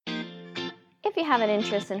If you have an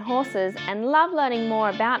interest in horses and love learning more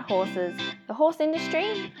about horses, the horse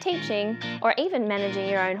industry, teaching, or even managing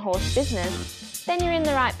your own horse business, then you're in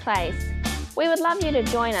the right place. We would love you to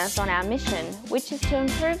join us on our mission, which is to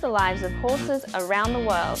improve the lives of horses around the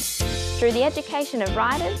world through the education of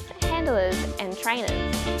riders, handlers, and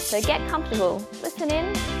trainers. So get comfortable, listen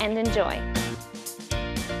in, and enjoy.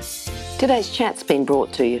 Today's chat's been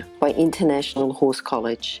brought to you by International Horse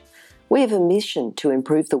College. We have a mission to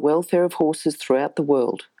improve the welfare of horses throughout the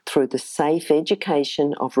world through the safe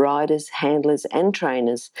education of riders, handlers and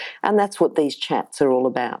trainers, and that's what these chats are all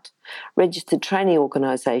about. Registered Training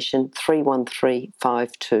Organisation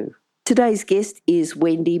 31352. Today's guest is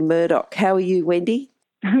Wendy Murdoch. How are you, Wendy?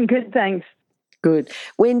 I'm good, thanks. Good.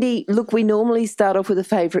 Wendy, look, we normally start off with a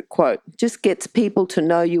favourite quote. Just gets people to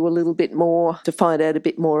know you a little bit more, to find out a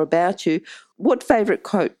bit more about you. What favourite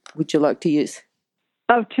quote would you like to use?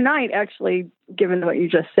 Oh, tonight, actually, given what you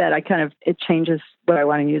just said, it changes what I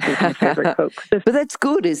want to use as my favorite quote. But that's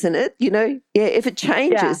good, isn't it? If it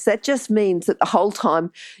changes, that just means that the whole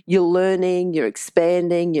time you're learning, you're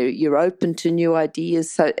expanding, you're open to new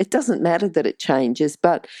ideas. So it doesn't matter that it changes,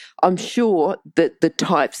 but I'm sure that the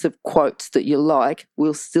types of quotes that you like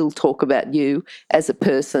will still talk about you as a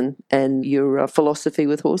person and your philosophy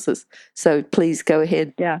with horses. So please go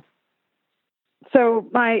ahead. Yeah. So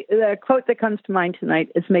the quote that comes to mind tonight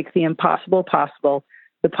is "Make the impossible possible,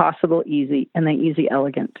 the possible easy, and the easy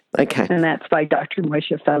elegant." Okay. And that's by Dr.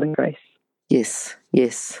 Moshe Feldenkrais. Yes.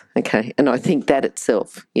 Okay. And I think that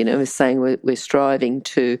itself, is saying we're striving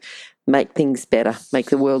to make things better, make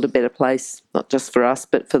the world a better place, not just for us,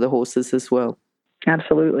 but for the horses as well.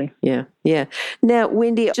 Absolutely. Yeah. Now,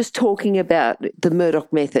 Wendy, just talking about the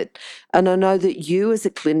Murdoch method, and I know that you as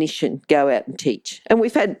a clinician go out and teach, and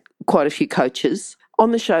we've had quite a few coaches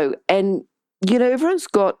on the show, and, everyone's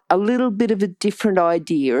got a little bit of a different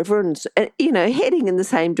idea. Everyone's, heading in the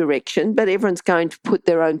same direction, but everyone's going to put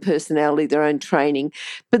their own personality, their own training.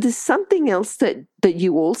 But there's something else that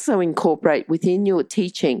you also incorporate within your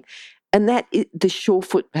teaching, and that is the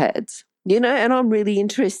Surefoot pads. And I'm really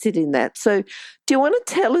interested in that. So do you want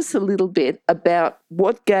to tell us a little bit about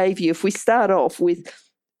what gave you, if we start off with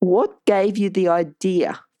what gave you the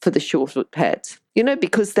idea for the Surefoot pads?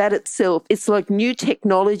 Because that itself, it's like new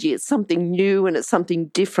technology. It's something new and it's something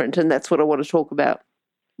different, and that's what I want to talk about.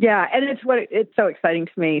 Yeah, and it's so exciting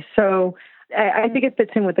to me. So I think it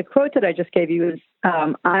fits in with the quote that I just gave you.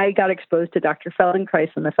 I got exposed to Dr.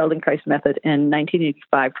 Feldenkrais and the Feldenkrais method in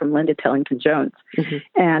 1985 from Linda Tellington-Jones.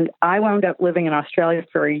 Mm-hmm. And I wound up living in Australia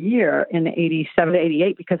for a year in 87 to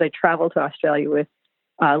 88 because I traveled to Australia with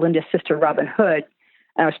Linda's sister, Robin Hood.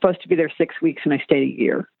 I was supposed to be there 6 weeks, and I stayed a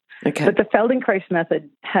year. Okay. But the Feldenkrais method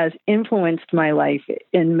has influenced my life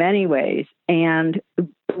in many ways. And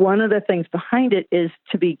one of the things behind it is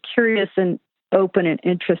to be curious and open and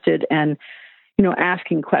interested and,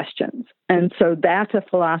 asking questions. And so that's a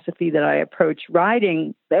philosophy that I approach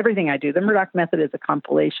riding, everything I do. The Murdoch method is a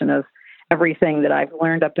compilation of everything that I've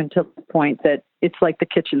learned up until the point that it's like the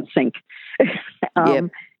kitchen sink. Yep.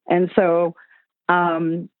 And so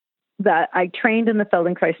that I trained in the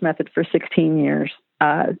Feldenkrais method for 16 years,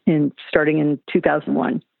 starting in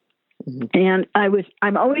 2001. Mm-hmm. And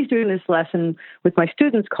I'm always doing this lesson with my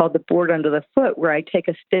students called the board under the foot, where I take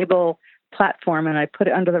a stable platform and I put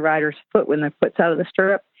it under the rider's foot when the foot's out of the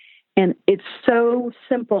stirrup. And it's so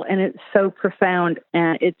simple and it's so profound.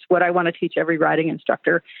 And it's what I want to teach every riding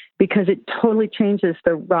instructor, because it totally changes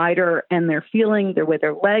the rider and their feeling, the way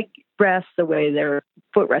their leg rests, the way their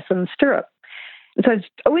foot rests in the stirrup. And so I was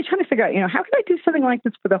always trying to figure out, how can I do something like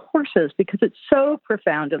this for the horses? Because it's so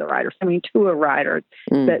profound to the riders. To a rider,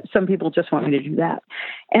 that some people just want me to do that.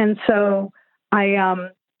 And so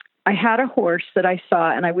I had a horse that I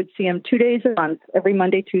saw, and I would see him 2 days a month, every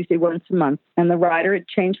Monday, Tuesday, once a month. And the rider had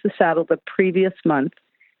changed the saddle the previous month.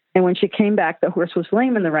 And when she came back, the horse was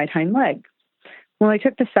lame in the right hind leg. Well, I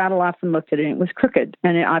took the saddle off and looked at it, and it was crooked,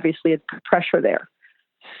 and it obviously had pressure there.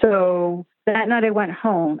 So that night I went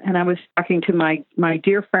home, and I was talking to my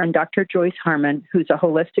dear friend, Dr. Joyce Harmon, who's a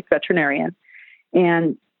holistic veterinarian,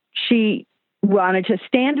 and she wanted to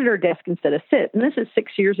stand at her desk instead of sit. And this is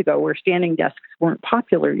 6 years ago, where standing desks weren't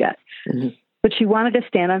popular yet. Mm-hmm. But she wanted to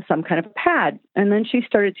stand on some kind of pad. And then she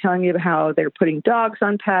started telling me about how they're putting dogs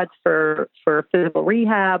on pads for physical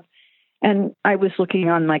rehab. And I was looking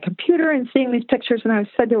on my computer and seeing these pictures, and I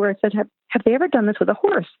said to her, have they ever done this with a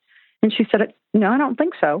horse? And she said, no, I don't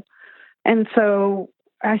think so. And so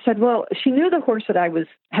I said, well, she knew the horse that I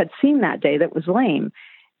had seen that day that was lame.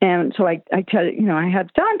 And so I tell you, I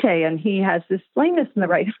have Dante, and he has this lameness in the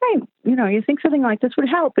right hind. You think something like this would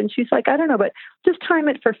help? And she's like, I don't know, but just time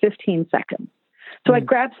it for 15 seconds. So I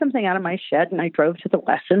grabbed something out of my shed and I drove to the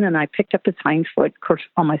lesson and I picked up his hind foot. Of course,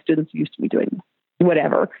 all my students used to be doing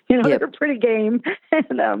whatever, they were pretty game.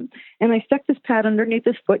 And I stuck this pad underneath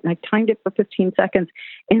his foot and I timed it for 15 seconds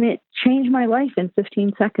and it changed my life in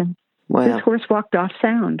 15 seconds. Wow. This horse walked off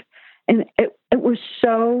sound. And it was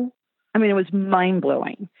so, it was mind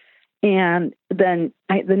blowing. And then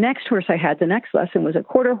the next horse I had, the next lesson was a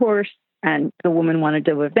quarter horse, and the woman wanted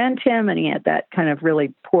to event him, and he had that kind of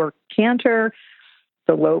really poor canter,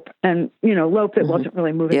 the lope, and lope that wasn't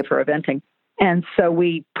really moving for eventing. And so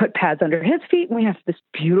we put pads under his feet, and we have this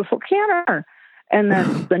beautiful canter. And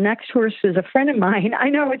then the next horse is a friend of mine. I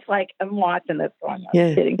know it's like I'm watching this going.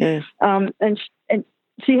 I'm kidding. Yeah. And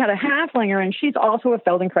she had a halflinger, and she's also a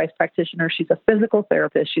Feldenkrais practitioner. She's a physical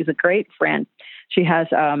therapist. She's a great friend. She has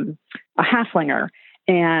a halflinger,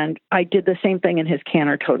 and I did the same thing, and his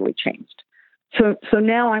canter totally changed. So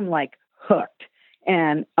now I'm like hooked,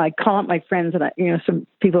 and I call up my friends and some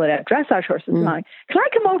people that have dressage horses. And I'm like, can I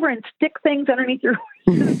come over and stick things underneath your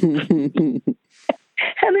horses?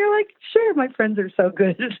 And they're like, sure. My friends are so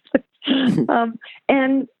good.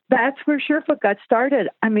 And that's where Surefoot got started.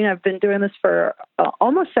 I've been doing this for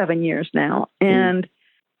almost 7 years now. And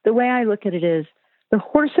the way I look at it is the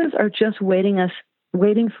horses are just waiting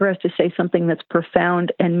for us to say something that's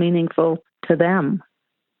profound and meaningful to them.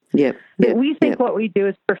 We think what we do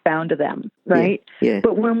is profound to them, right?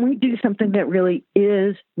 But when we do something that really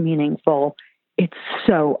is meaningful, it's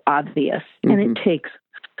so obvious and it takes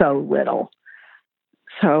so little.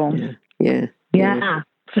 So, yeah. Wow.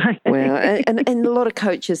 And a lot of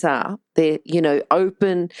coaches are. They're,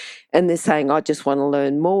 open and they're saying, I just want to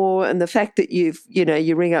learn more. And the fact that you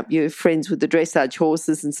ring up your friends with the dressage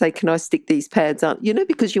horses and say, can I stick these pads on?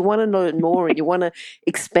 Because you want to learn more and you want to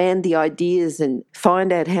expand the ideas and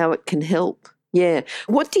find out how it can help. Yeah.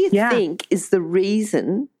 What do you think is the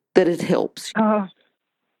reason that it helps? Oh,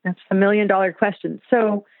 that's $1 million question.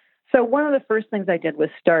 So one of the first things I did was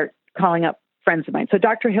start calling up friends of mine. So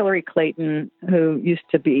Dr. Hillary Clayton, who used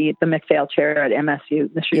to be the McPhail Chair at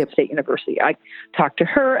MSU, Michigan State University, I talked to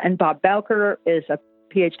her, and Bob Bowker is a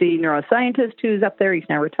PhD neuroscientist who's up there. He's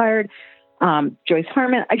now retired. Joyce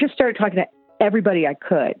Harmon. I just started talking to everybody I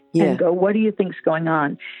could and go, what do you think's going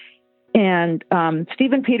on? And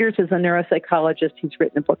Stephen Peters is a neuropsychologist. He's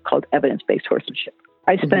written a book called Evidence-Based Horsemanship.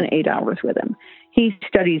 I spent 8 hours with him. He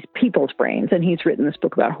studies people's brains, and he's written this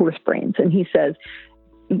book about horse brains. And he says,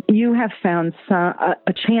 you have found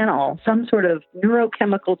a channel, some sort of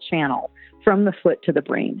neurochemical channel from the foot to the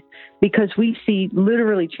brain, because we see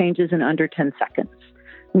literally changes in under 10 seconds.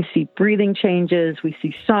 We see breathing changes, we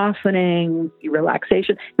see softening, we see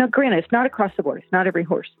relaxation. Now, granted, it's not across the board. It's not every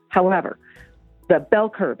horse. However, the bell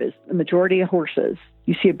curve is the majority of horses.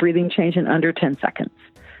 You see a breathing change in under 10 seconds.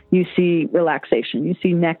 You see relaxation. You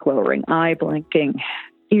see neck lowering, eye blinking,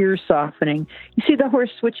 ear softening. You see the horse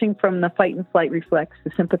switching from the fight and flight reflex,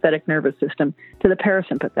 the sympathetic nervous system, to the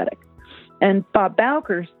parasympathetic. And Bob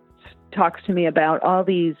Bowker talks to me about all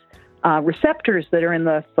these receptors that are in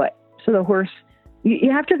the foot. So the horse,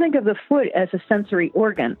 you have to think of the foot as a sensory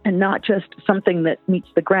organ and not just something that meets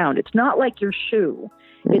the ground. It's not like your shoe.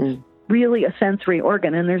 It's really a sensory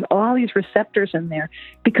organ. And there's all these receptors in there.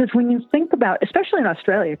 Because when you think about, especially in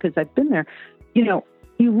Australia, because I've been there,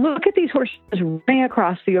 you look at these horses running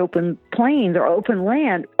across the open plains or open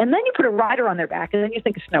land, and then you put a rider on their back, and then you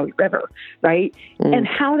think of Snowy River, right? And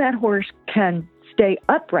how that horse can stay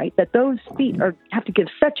upright, that those feet have to give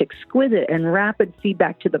such exquisite and rapid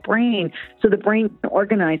feedback to the brain so the brain can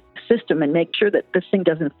organize the system and make sure that this thing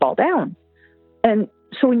doesn't fall down. And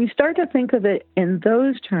so when you start to think of it in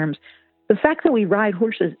those terms, the fact that we ride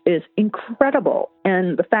horses is incredible.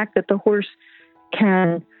 And the fact that the horse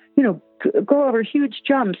can, go over huge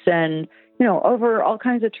jumps and, over all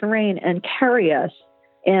kinds of terrain and carry us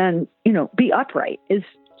and, be upright is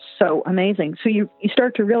so amazing. So you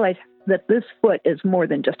start to realize that this foot is more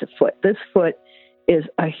than just a foot. This foot is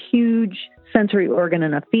a huge sensory organ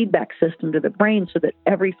and a feedback system to the brain so that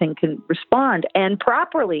everything can respond and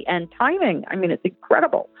properly and timing. It's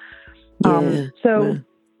incredible.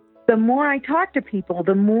 The more I talk to people,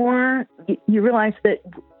 the more you realize that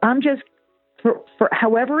I'm just, for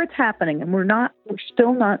however it's happening, and we're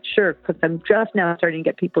still not sure, because I'm just now starting to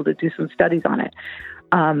get people to do some studies on it.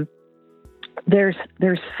 There's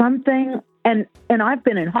something, and I've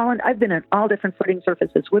been in Holland, I've been in all different footing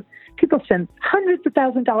surfaces with people spend hundreds of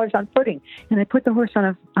thousands of dollars on footing, and I put the horse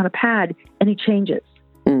on a pad and he changes.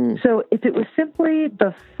 So if it was simply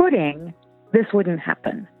the footing, this wouldn't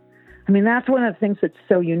happen. That's one of the things that's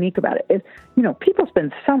so unique about it is, people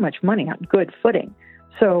spend so much money on good footing.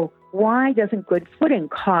 So why doesn't good footing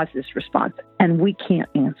cause this response? And we can't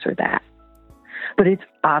answer that. but it's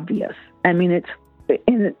obvious. I mean,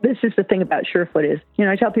 and this is the thing about Surefoot is,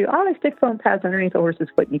 I tell people, I stick foam pads underneath the horse's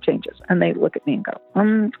foot and he changes. And they look at me and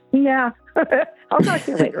go, yeah, I'll talk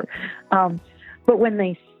to you later. But when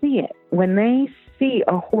they see it, when they see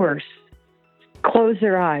a horse close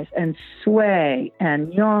their eyes and sway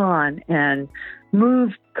and yawn and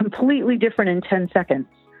move completely different in 10 seconds,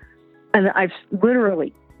 and I've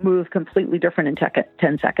literally moved completely different in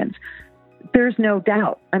 10 seconds, there's no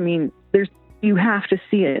doubt. I mean, you have to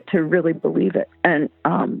see it to really believe it. And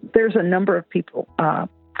there's a number of people. I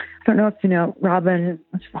don't know if you know Robin.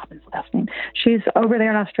 What's Robin's last name? She's over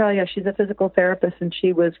there in Australia. She's a physical therapist, and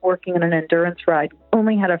she was working on an endurance ride.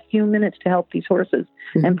 Only had a few minutes to help these horses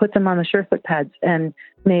and put them on the Surefoot pads. And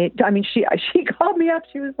she called me up.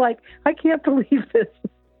 She was like, "I can't believe this."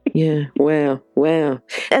 Yeah. Wow.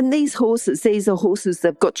 And these are horses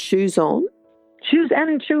that've got shoes on. Shoes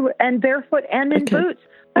and barefoot and in boots.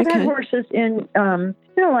 I've had horses in,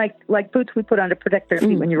 like boots we put on to protect their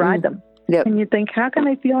feet when you ride them. Yep. And you think, how can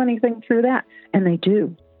they feel anything through that? And they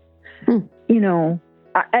do.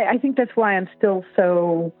 I think that's why I'm still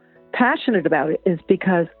so passionate about it, is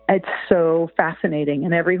because it's so fascinating.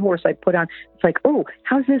 And every horse I put on, it's like, oh,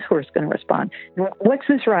 how's this horse going to respond? What's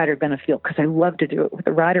this rider going to feel? Because I love to do it with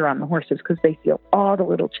the rider on the horses because they feel all the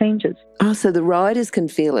little changes. Oh, so the riders can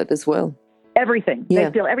feel it as well. Everything. Yeah.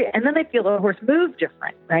 They feel and then they feel the horse move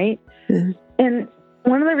different, right? Mm-hmm. And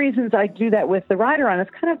one of the reasons I do that with the rider on,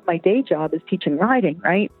 it's kind of my day job is teaching riding,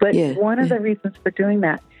 right? But one of the reasons for doing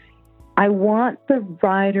that, I want the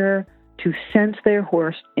rider to sense their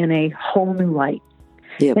horse in a whole new light.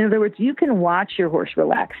 Yep. In other words, you can watch your horse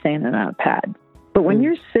relax standing on a pad, but when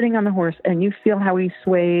you're sitting on the horse and you feel how he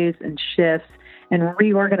sways and shifts and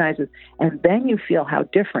reorganizes, and then you feel how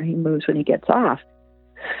different he moves when he gets off,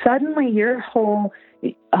 suddenly your whole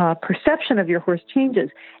perception of your horse changes.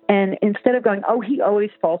 And instead of going, oh, he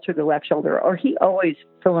always falls through the left shoulder, or he always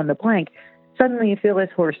fill in the blank, suddenly you feel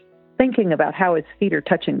this horse thinking about how his feet are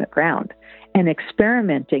touching the ground and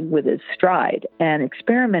experimenting with his stride and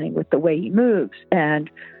experimenting with the way he moves. And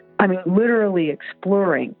literally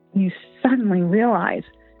exploring. You suddenly realize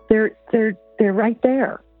they're right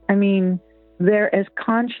there. I mean, they're as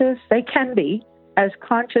conscious, they can be as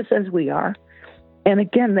conscious as we are. And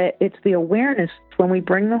again, it's the awareness. When we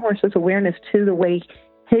bring the horse's awareness to the way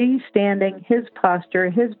he's standing, his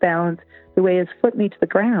posture, his balance, the way his foot meets the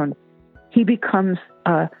ground, he becomes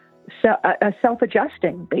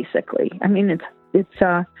self-adjusting, basically. I mean, it's.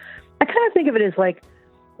 I kind of think of it as like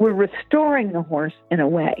we're restoring the horse in a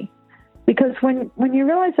way, because when you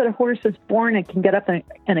realize that a horse is born, it can get up and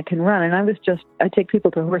it can run. And I take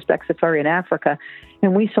people to horseback safari in Africa,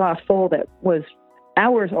 and we saw a foal that was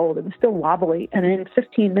hours old. It was still wobbly. And in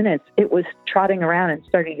 15 minutes, it was trotting around and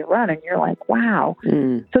starting to run. And you're like, wow.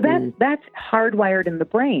 So that's hardwired in the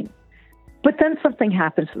brain. But then something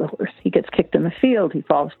happens to the horse. He gets kicked in the field. He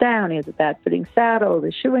falls down. He has a bad-fitting saddle.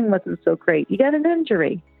 The shoeing wasn't so great. You get an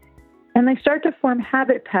injury. And they start to form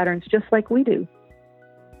habit patterns just like we do.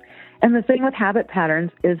 And the thing with habit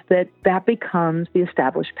patterns is that becomes the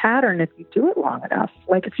established pattern if you do it long enough.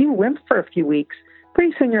 Like if you limp for a few weeks,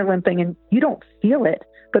 pretty soon you're limping and you don't feel it,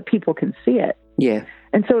 but people can see it. Yeah.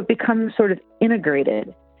 And so it becomes sort of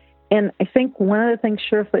integrated. And I think one of the things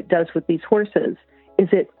Surefoot does with these horses is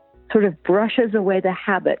it sort of brushes away the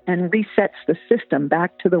habit and resets the system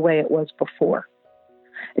back to the way it was before.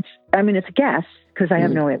 It's a guess because I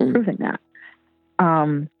have no way of proving that.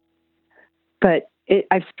 But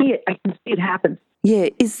I can see it happen. Yeah.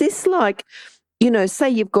 Is this like, say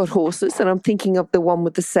you've got horses, and I'm thinking of the one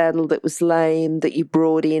with the saddle that was lame that you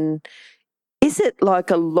brought in. Is it like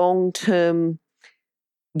a long-term,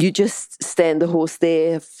 you just stand the horse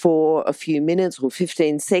there for a few minutes or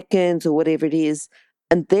 15 seconds or whatever it is,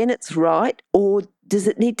 and then it's right? Or does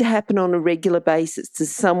it need to happen on a regular basis?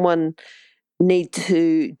 Does someone need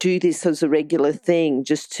to do this as a regular thing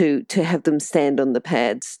just to have them stand on the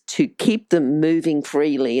pads, to keep them moving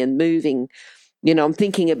freely and moving? I'm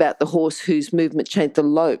thinking about the horse whose movement changed, the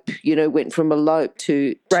lope, went from a lope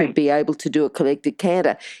to be able to do a collected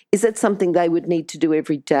canter. Is that something they would need to do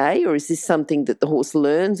every day, or is this something that the horse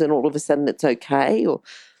learns and all of a sudden it's okay? Or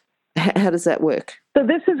how does that work? So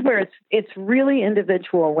this is where it's really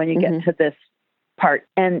individual when you get to this part.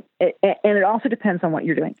 And it also depends on what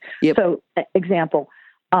you're doing. Yep. So, example,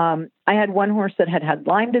 I had one horse that had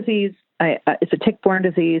Lyme disease. It's a tick-borne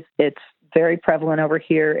disease. It's very prevalent over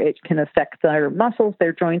here. It can affect their muscles,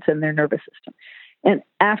 their joints, and their nervous system. And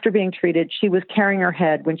after being treated, she was carrying her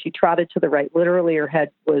head when she trotted to the right. Literally, her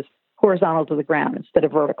head was horizontal to the ground instead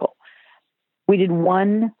of vertical. We did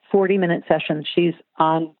one 40-minute session. She's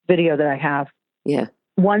on video that I have. Yeah.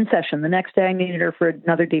 one session. The next day I needed her for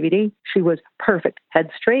another DVD. She was perfect. Head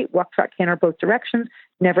straight, walk, trot, canter both directions,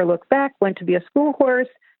 never looked back, went to be a school horse,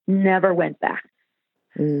 never went back.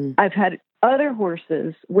 I've had other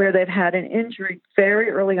horses where they've had an injury very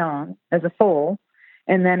early on as a foal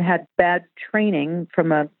and then had bad training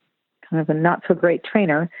from a kind of a not so great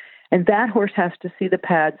trainer. And that horse has to see the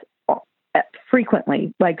pads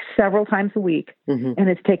frequently, like several times a week. And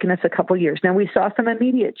it's taken us a couple years. Now we saw some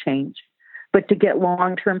immediate change, but to get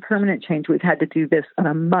long-term permanent change, we've had to do this on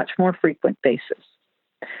a much more frequent basis.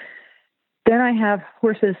 Then I have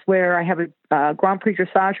horses where I have a Grand Prix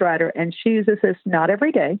dressage rider, and she uses this not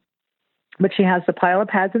every day, but she has the pile of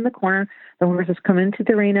pads in the corner. The horses come into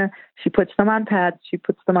the arena. She puts them on pads. She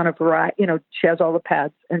puts them on a variety, she has all the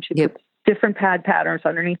pads, and she puts different pad patterns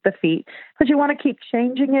underneath the feet because you want to keep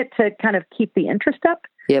changing it to kind of keep the interest up.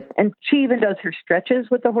 And she even does her stretches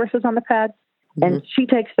with the horses on the pads. And she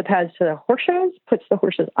takes the pads to the horse shows, puts the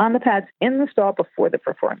horses on the pads in the stall before the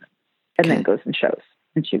performance, and then goes and shows,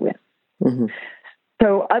 and she wins.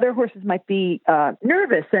 So other horses might be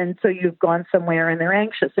nervous, and so you've gone somewhere and they're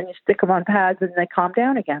anxious, and you stick them on pads and they calm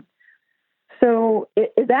down again. So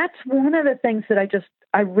that's one of the things that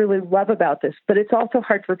I really love about this, but it's also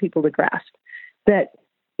hard for people to grasp that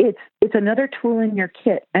it's another tool in your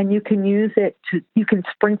kit, and you can use it you can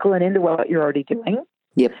sprinkle it into what you're already doing.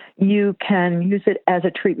 You can use it as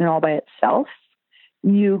a treatment all by itself.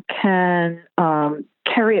 You can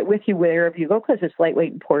carry it with you wherever you go because it's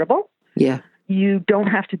lightweight and portable. You don't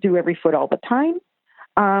have to do every foot all the time.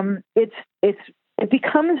 It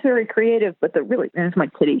becomes very creative, but there's my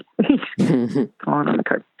kitty on the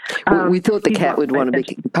card. We thought the cat would want to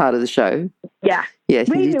be part of the show. Yeah, he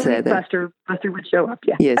did say that. Buster would show up.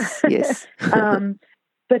 Yeah. Yes.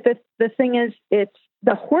 But the thing is, it's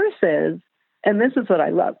the horses. And this is what I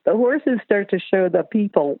love. The horses start to show the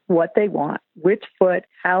people what they want, which foot,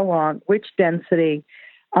 how long, which density.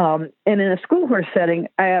 And in a school horse setting,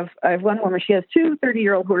 I have one woman, she has two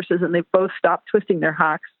 30-year-old horses, and they've both stopped twisting their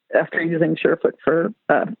hocks after using Surefoot for,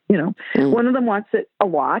 One of them wants it a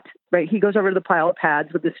lot, right? He goes over to the pile of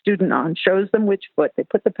pads with the student on, shows them which foot, they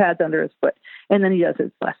put the pads under his foot, and then he does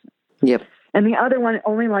his lesson. And the other one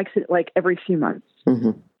only likes it like every few months,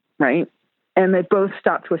 right? And they both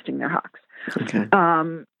stop twisting their hocks.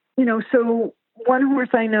 So one horse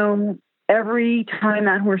I know, every time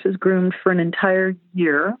that horse is groomed for an entire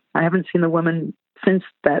year, I haven't seen the woman since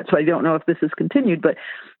that, so I don't know if this has continued, but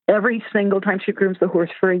every single time she grooms the horse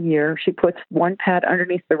for a year, she puts one pad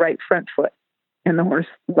underneath the right front foot, and the horse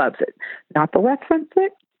loves it. Not the left front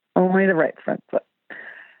foot, only the right front foot.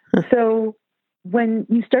 So when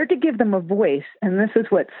you start to give them a voice, and this is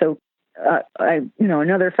what's so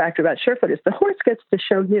another factor about Surefoot is the horse gets to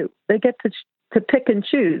show you. They get to pick and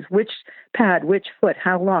choose which pad, which foot,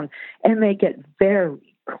 how long, and they get very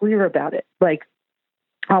clear about it. Like,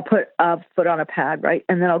 I'll put a foot on a pad, right,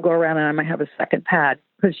 and then I'll go around and I might have a second pad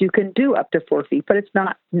because you can do up to 4 feet, but it's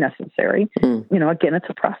not necessary. Again, it's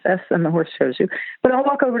a process, and the horse shows you. But I'll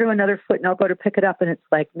walk over to another foot and I'll go to pick it up, and it's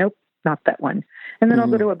like, nope, not that one. And then I'll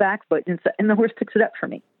go to a back foot, and the horse picks it up for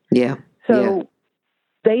me. So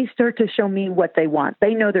they start to show me what they want.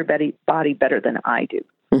 They know their body better than I do.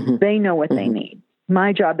 They know what they need.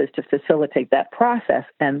 My job is to facilitate that process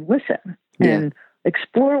and listen and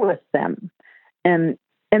explore with them. And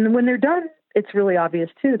when they're done, it's really obvious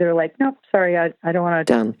too. They're like, nope, sorry, I don't want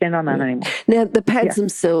to stand on that anymore. Now, the pads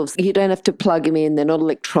themselves, you don't have to plug them in. They're not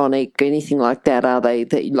electronic or anything like that, are they?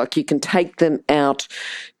 Like, you can take them out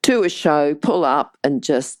to a show, pull up, and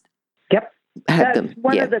just have them. That's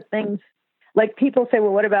one of the things. Like, people say,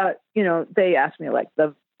 well, what about, they ask me like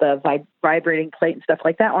the vibrating plate and stuff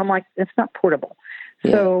like that. Well, I'm like, it's not portable.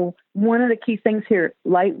 So one of the key things here,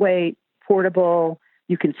 lightweight, portable,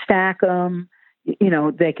 you can stack them,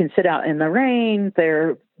 they can sit out in the rain.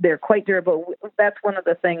 They're quite durable. That's one of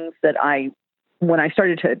the things that I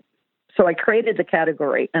created the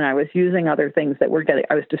category, and I was using other things that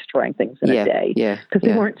I was destroying things in a day because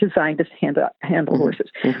they weren't designed to handle horses.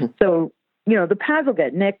 So, the pads will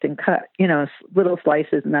get nicked and cut, little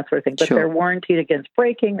slices and that sort of thing, but they're warranted against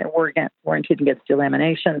breaking. They're warranted against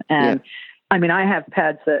delamination. And I mean, I have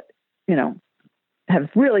pads that, have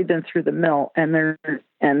really been through the mill, and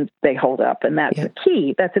they hold up, and that's the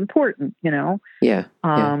key. That's important, but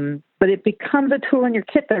it becomes a tool in your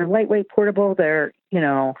kit. They're lightweight, portable. They're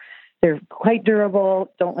quite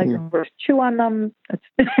durable. Don't let your horse chew on them.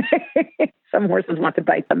 some horses want to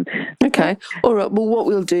bite them. Okay. All right. Well, what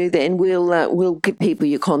we'll do then, we'll give people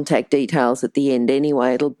your contact details at the end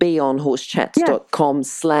anyway. It'll be on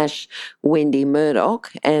horsechats.com/Wendy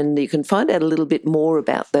Murdoch, and you can find out a little bit more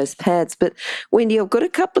about those pads. But Wendy, I've got a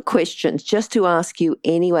couple of questions just to ask you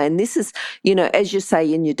anyway. And this is, as you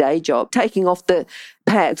say in your day job, taking off the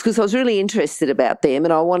pads, because I was really interested about them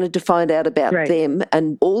and I wanted to find out about them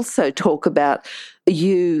and also talk about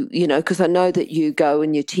you, because I know that you go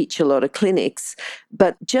and you teach a lot of clinics,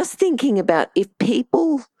 but just thinking about if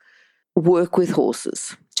people work with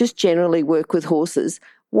horses, just generally work with horses,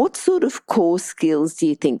 what sort of core skills do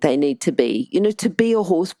you think they need to be? To be a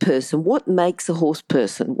horse person, what makes a horse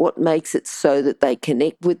person? What makes it so that they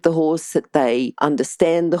connect with the horse, that they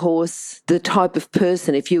understand the horse, the type of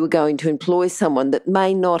person, if you were going to employ someone that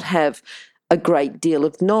may not have a great deal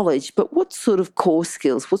of knowledge, but what sort of core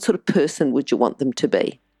skills, what sort of person would you want them to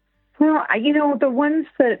be? Well, the ones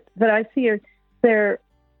that I see are,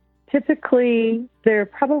 they're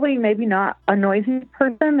probably maybe not a noisy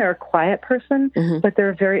person, they're a quiet person, but they're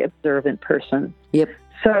a very observant person. Yep.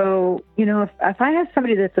 So, if I have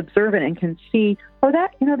somebody that's observant and can see,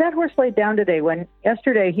 that horse laid down today when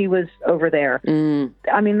yesterday he was over there.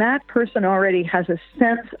 I mean, that person already has a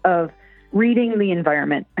sense of reading the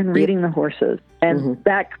environment and reading the horses, and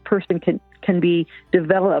that person can be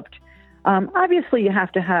developed. Obviously, you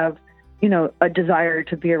have to have, a desire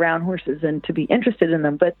to be around horses and to be interested in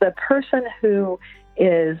them. But the person who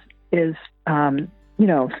is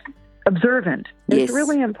observant is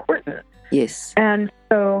really important. Yes. And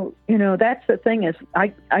so, that's the thing is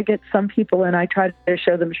I get some people and I try to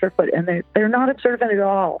show them Surefoot and they're not observant at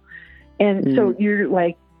all. And so you're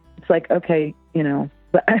like, it's like, okay,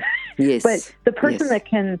 but, yes. But the person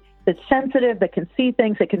that's sensitive, that can see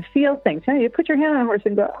things, that can feel things. You put your hand on a horse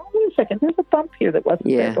and go, oh, wait a second, there's a bump here that wasn't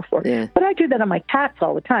there before. Yeah. But I do that on my cats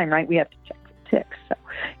all the time, right? We have to check for ticks. So,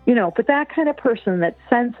 but that kind of person that's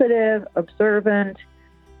sensitive, observant,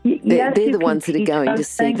 they're the ones that are going to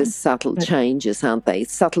see the subtle changes, aren't they?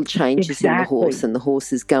 Subtle changes in the horse, and the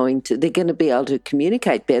horse is they're going to be able to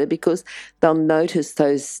communicate better because they'll notice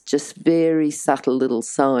those just very subtle little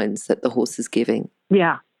signs that the horse is giving.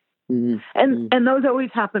 Yeah. And those always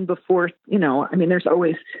happen before, there's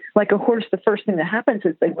always, like a horse, the first thing that happens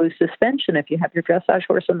is they lose suspension. If you have your dressage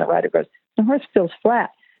horse and the rider goes, the horse feels flat.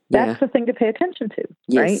 That's the thing to pay attention to,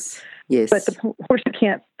 right? Yes. But the person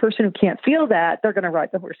who can't feel that, they're going to ride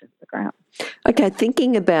the horse into the ground. Okay,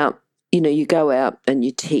 thinking about, you go out and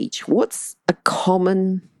you teach, what's a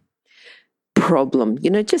common problem?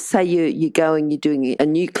 Just say you're going, you're doing a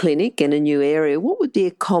new clinic in a new area. What would be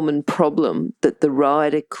a common problem that the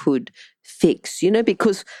rider could fix?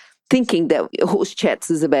 Because thinking that Horse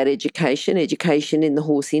Chats is about education in the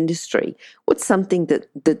horse industry, what's something that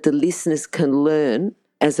the listeners can learn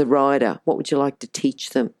as a rider? What would you like to teach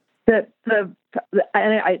them?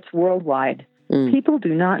 It's worldwide. People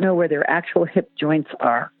do not know where their actual hip joints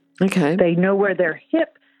are. Okay. They know where their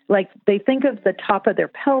hip, like they think of the top of their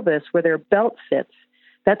pelvis where their belt sits.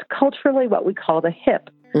 That's culturally what we call the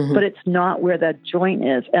hip, but it's not where that joint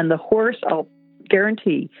is. And the horse, I'll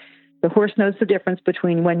guarantee, the horse knows the difference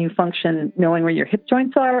between when you function knowing where your hip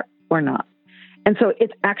joints are or not. And so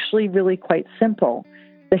it's actually really quite simple.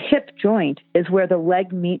 The hip joint is where the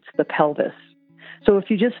leg meets the pelvis. So if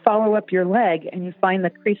you just follow up your leg and you find the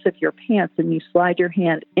crease of your pants and you slide your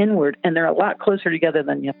hand inward, and they're a lot closer together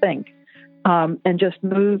than you think, and just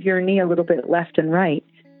move your knee a little bit left and right,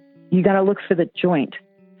 you got to look for the joint,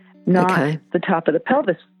 not the top of the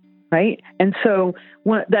pelvis, right? And so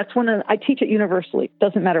I teach it universally. It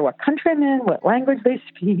doesn't matter what country I'm in, what language they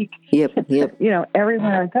speak. Yep.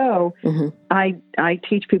 Everywhere I go, I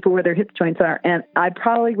teach people where their hip joints are. And I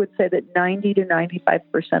probably would say that 90 to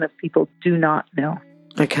 95% of people do not know.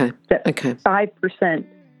 Okay. That 5%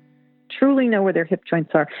 truly know where their hip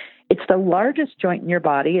joints are. It's the largest joint in your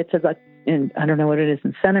body. It's I don't know what it is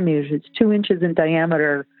in centimeters. It's 2 inches in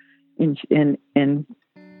diameter in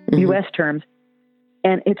U.S. terms.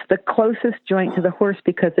 And it's the closest joint to the horse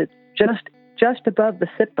because it's just above the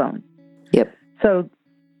sit bone. Yep. So,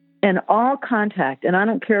 and all contact, and I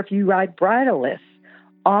don't care if you ride bridleless,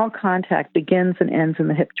 all contact begins and ends in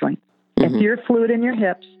the hip joint. If you're fluid in your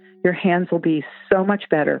hips, your hands will be so much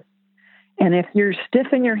better. And if you're stiff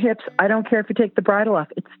in your hips, I don't care if you take the bridle off,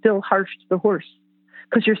 it's still harsh to the horse.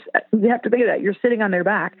 Because you have to think of that. You're sitting on their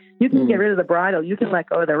back. You can get rid of the bridle. You can let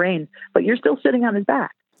go of the reins, but you're still sitting on his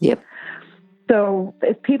back. Yep. So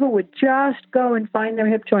if people would just go and find their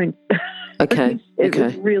hip joint, it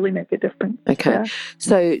would really make a difference. Okay. Yeah.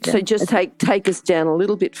 So just take us down a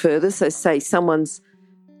little bit further. So say someone's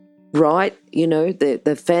right,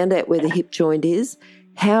 they've found out where the hip joint is.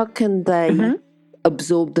 how can they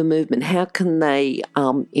absorb the movement? How can they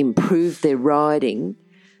improve their riding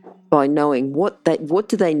by knowing what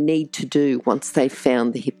do they need to do once they've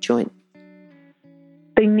found the hip joint?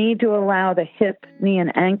 They need to allow the hip, knee,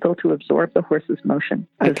 and ankle to absorb the horse's motion,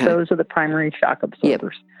 because those are the primary shock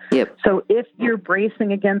absorbers. Yep. So if you're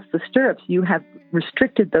bracing against the stirrups, you have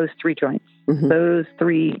restricted those three joints, those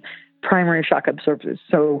three primary shock absorbers.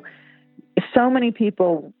 So many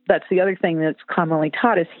people, that's the other thing that's commonly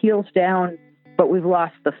taught, is heels down, but we've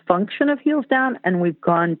lost the function of heels down and we've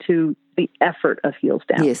gone to the effort of heels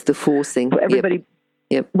down. Yes, the forcing. So everybody...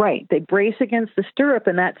 Yep. Right. They brace against the stirrup,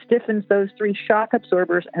 and that stiffens those three shock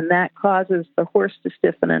absorbers, and that causes the horse to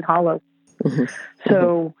stiffen and hollow.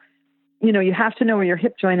 So, you have to know where your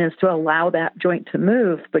hip joint is to allow that joint to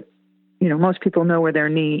move. But, most people know where their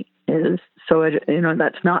knee is. So,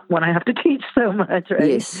 that's not what I have to teach so much,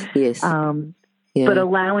 right? Yes. But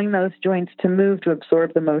allowing those joints to move to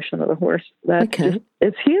absorb the motion of the horse,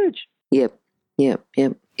 it's huge. Yep.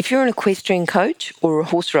 If you're an equestrian coach or a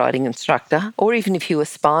horse riding instructor, or even if you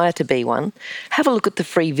aspire to be one, have a look at the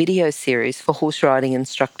free video series for horse riding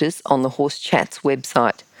instructors on the Horse Chats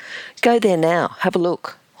website. Go there now, have a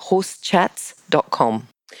look, horsechats.com.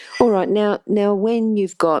 All right, now when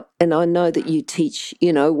you've got, and I know that you teach,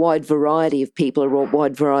 a wide variety of people or a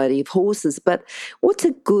wide variety of horses, but what's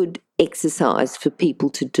a good exercise for people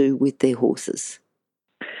to do with their horses?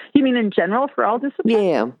 You mean in general for all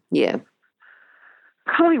disciplines? Yeah.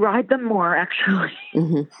 Probably ride them more, actually.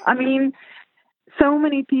 I mean, so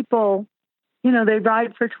many people, they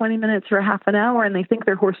ride for 20 minutes or half an hour and they think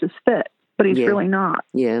their horse is fit, but he's really not.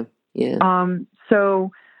 Yeah.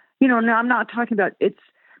 So, now I'm not talking about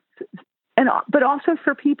but also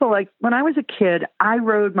for people, like when I was a kid, I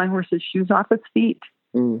rode my horse's shoes off its feet.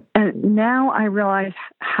 And now I realize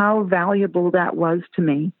how valuable that was to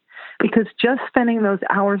me. Because just spending those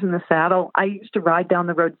hours in the saddle, I used to ride down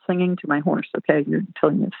the road singing to my horse. Okay, you're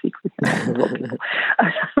telling me a secret. But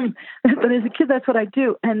as a kid, that's what I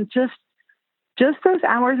do. And just those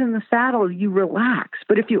hours in the saddle, you relax.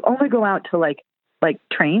 But if you only go out to like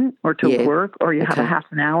train or to work, or you have a half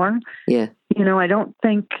an hour, I don't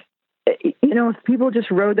think, if people just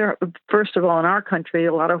rode their, first of all, in our country,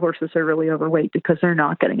 a lot of horses are really overweight because they're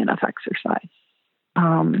not getting enough exercise.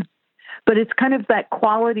 But it's kind of that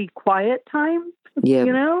quality, quiet time,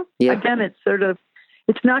 Again,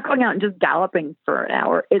 it's not going out and just galloping for an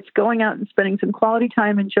hour. It's going out and spending some quality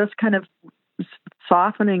time and just kind of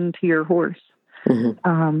softening to your horse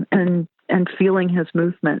and feeling his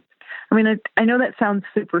movement. I mean, I know that sounds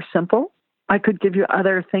super simple. I could give you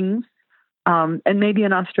other things. And maybe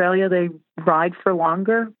in Australia they ride for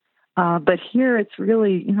longer. But here it's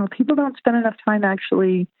really, people don't spend enough time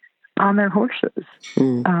actually on their horses,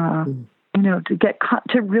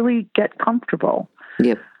 to really get comfortable.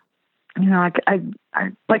 Yep. I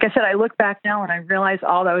like I said, I look back now and I realize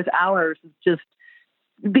all those hours is just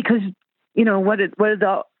because, what did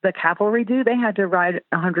the cavalry do? They had to ride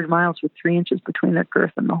 100 miles with 3 inches between their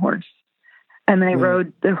girth and the horse. And they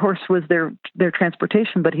rode, their horse was their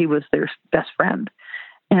transportation, but he was their best friend.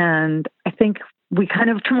 And I think we kind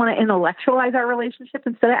of want to intellectualize our relationship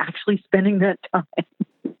instead of actually spending that time.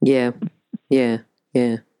 Yeah.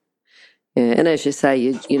 And as you say,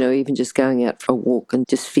 even just going out for a walk and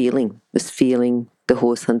just feeling the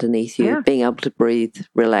horse underneath you, being able to breathe,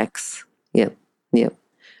 relax. Yep.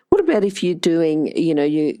 What about if you're doing,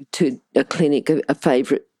 to a clinic, a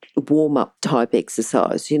favourite warm-up type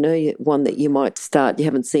exercise, one that you might start, you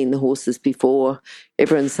haven't seen the horses before,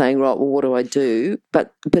 everyone's saying, right, well, what do I do?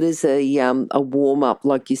 But as a warm-up,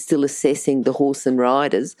 like you're still assessing the horse and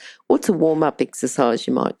riders, what's a warm-up exercise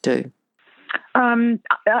you might do?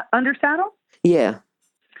 Under saddle? Yeah.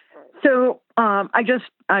 So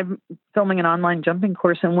I'm filming an online jumping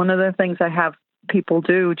course, and one of the things I have people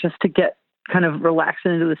do just to get kind of relaxed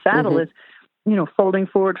into the saddle is, folding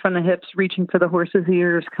forward from the hips, reaching for the horse's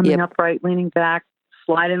ears, coming upright, leaning back,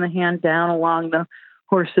 sliding the hand down along the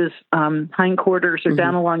horse's hindquarters or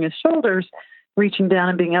down along his shoulders, reaching down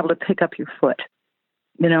and being able to pick up your foot.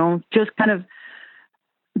 Just kind of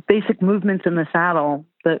basic movements in the saddle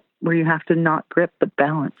where you have to not grip but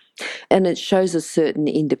balance. And it shows a certain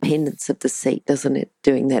independence of the seat, doesn't it,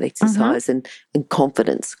 doing that exercise, and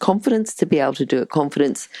confidence. Confidence to be able to do it,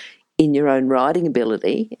 confidence in your own riding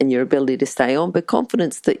ability and your ability to stay on, but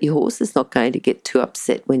confidence that your horse is not going to get too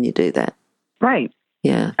upset when you do that. Right.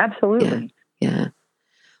 Yeah. Absolutely. Yeah.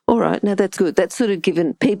 All right. Now that's good. That's sort of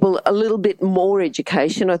given people a little bit more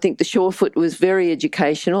education. I think the Surefoot was very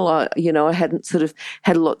educational. I hadn't sort of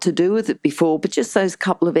had a lot to do with it before, but just those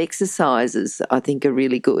couple of exercises I think are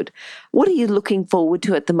really good. What are you looking forward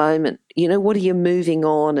to at the moment? What are you moving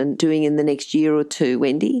on and doing in the next year or two,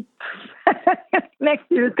 Wendy? Next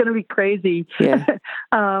year is going to be crazy. Yeah.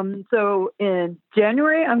 So in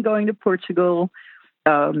January, I'm going to Portugal.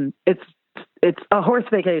 It's a horse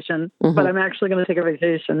vacation, but I'm actually going to take a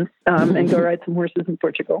vacation and go ride some horses in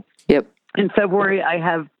Portugal. Yep. In February, I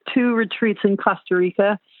have 2 retreats in Costa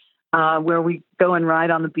Rica where we go and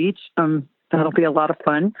ride on the beach. That'll be a lot of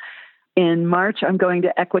fun. In March, I'm going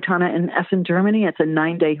to Equitana in Essen, Germany. It's a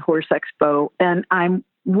 9-day horse expo, and I'm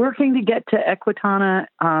working to get to Equitana.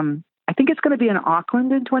 I think it's going to be in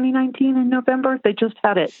Auckland in 2019 in November. They just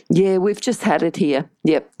had it. Yeah, we've just had it here.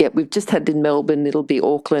 Yep. We've just had it in Melbourne. It'll be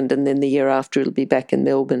Auckland, and then the year after it'll be back in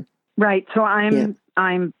Melbourne. Right. So I'm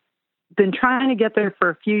been trying to get there for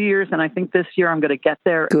a few years, and I think this year I'm going to get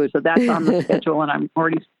there. Good. So that's on the schedule, and I'm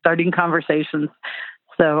already starting conversations.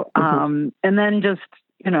 So, and then just,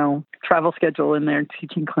 travel schedule in there,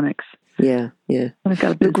 teaching clinics. Yeah.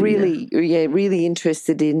 Look, really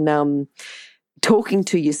interested in talking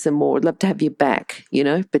to you some more. I'd love to have you back,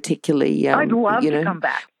 particularly. I'd love to come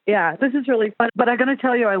back. Yeah, this is really fun. But I'm going to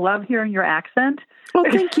tell you, I love hearing your accent. Oh,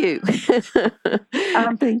 thank you.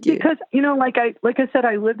 Thank you. Because, like I said,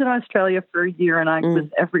 I lived in Australia for a year, and I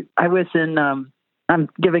was in, I'm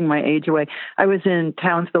giving my age away. I was in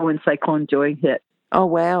Townsville when Cyclone Joy hit. Oh,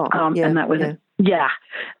 wow. And that was it. Yeah.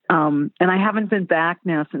 And I haven't been back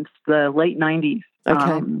now since the late 90s.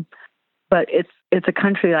 Okay. But it's a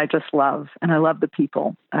country I just love, and I love the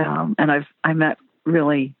people. And I met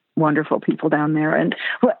really wonderful people down there. And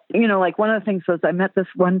one of the things was I met this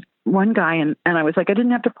one guy, and I was like, I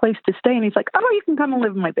didn't have a place to stay, and he's like, oh, you can come and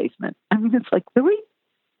live in my basement. I mean, it's like, really?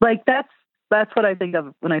 Like that's what I think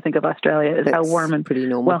of when I think of Australia, is how warm and pretty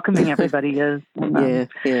normal, welcoming everybody is. And,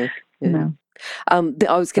 yeah. I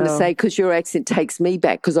was going to say, because your accent takes me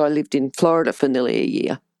back, because I lived in Florida for nearly a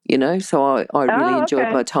year. So I really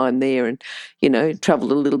enjoyed my time there, and,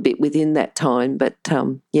 travelled a little bit within that time. But,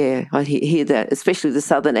 I hear that, especially the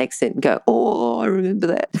southern accent, and go, oh, I remember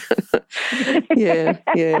that. Yeah.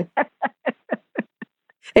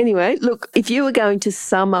 Anyway, look, if you were going to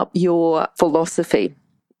sum up your philosophy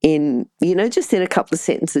in, just in a couple of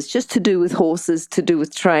sentences, just to do with horses, to do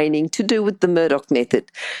with training, to do with the Murdoch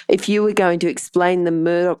method, if you were going to explain the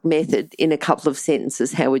Murdoch method in a couple of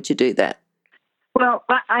sentences, how would you do that? Well,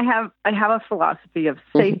 I have a philosophy of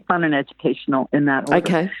safe, fun, and educational in that order.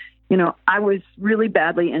 Okay. I was really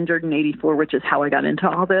badly injured in '84, which is how I got into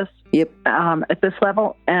all this. Yep. At this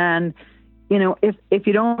level, and if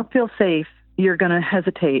you don't feel safe, you're going to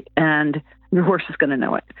hesitate, and your horse is going to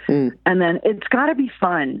know it. And then it's got to be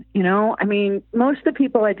fun. I mean, most of the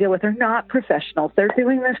people I deal with are not professionals. They're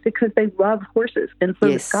doing this because they love horses. And so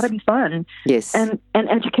it's got to be fun. Yes. And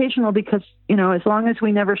educational, because, as long as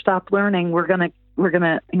we never stop learning, we're going to,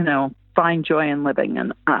 find joy in living.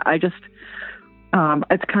 And I just,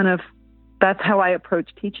 it's kind of, that's how I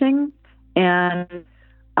approach teaching. And,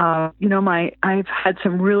 I've had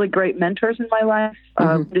some really great mentors in my life.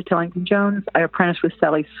 Linda Tillington-Jones. I apprenticed with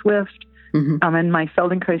Sally Swift. And my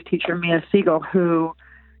Feldenkrais teacher, Mia Siegel, who,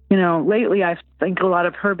 lately I think a lot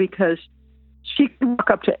of her, because she can walk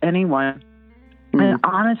up to anyone and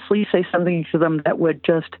honestly say something to them that would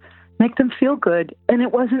just make them feel good. And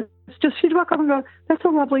it wasn't just, she'd walk up and go, that's a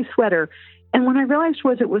lovely sweater. And what I realized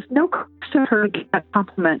was it was no cost to her to get that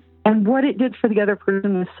compliment. And what it did for the other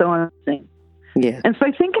person was so amazing. Yeah. And so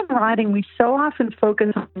I think in riding, we so often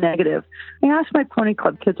focus on negative. I ask my pony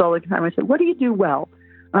club kids all the time, I said, what do you do well?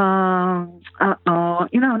 And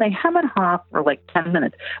they hem and haw for like 10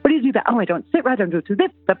 minutes. What do you do that? Oh, I don't sit right. I don't do this,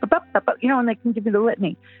 and they can give you the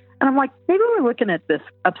litany. And I'm like, maybe we're looking at this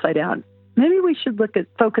upside down. Maybe we should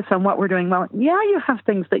focus on what we're doing well. Yeah, you have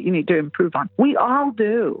things that you need to improve on. We all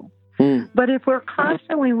do. But if we're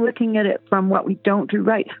constantly looking at it from what we don't do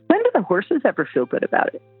right, when do the horses ever feel good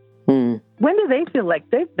about it? When do they feel like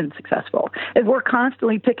they've been successful? If we're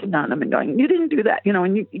constantly picking on them and going, you didn't do that,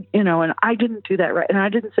 and and I didn't do that right, and I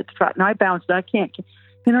didn't sit to trot, and I bounced, and I can't,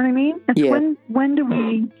 you know what I mean? It's when do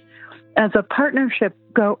we, as a partnership,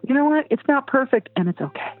 go, you know what, it's not perfect, and it's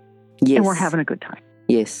okay. Yes. And we're having a good time.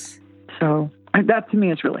 Yes. So that to me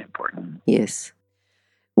is really important. Yes.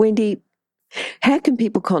 Wendy, how can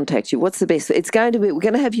people contact you? What's the best? We're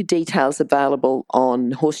going to have your details available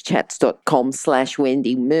on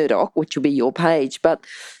horsechats.com/Wendy Murdoch, which will be your page. But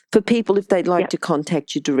for people, if they'd like to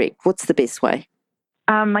contact you direct, what's the best way?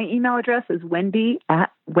 My email address is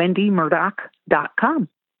wendy@wendymurdoch.com.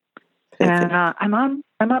 And I'm on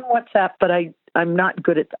WhatsApp, but I'm not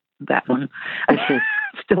good at that one.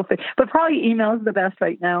 Still, but probably email is the best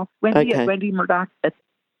right now. Wendy at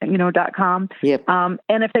wendymurdoch.com. Yep. And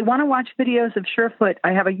if they want to watch videos of Surefoot,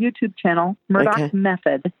 I have a YouTube channel, Murdoch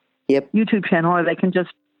Method. Yep. YouTube channel, or they can just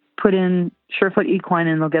put in Surefoot Equine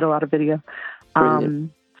and they'll get a lot of video, so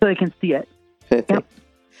they can see it. Perfect. Yep.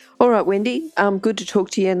 All right, Wendy. Good to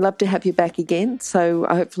talk to you, and love to have you back again. So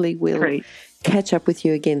hopefully we'll catch up with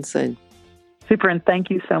you again soon. Super, and thank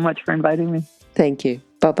you so much for inviting me. Thank you.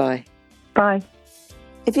 Bye-bye. Bye.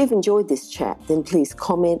 If you've enjoyed this chat, then please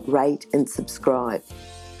comment, rate and subscribe.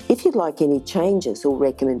 If you'd like any changes or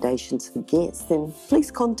recommendations for guests, then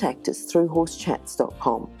please contact us through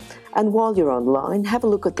horsechats.com. And while you're online, have a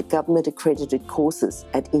look at the government-accredited courses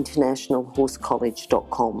at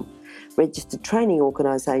internationalhorsecollege.com. Registered Training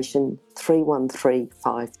Organisation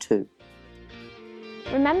 31352.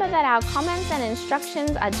 Remember that our comments and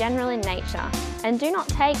instructions are general in nature and do not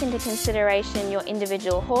take into consideration your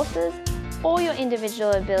individual horses or your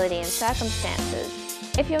individual ability and circumstances.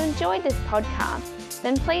 If you enjoyed this podcast,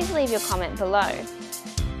 then please leave your comment below.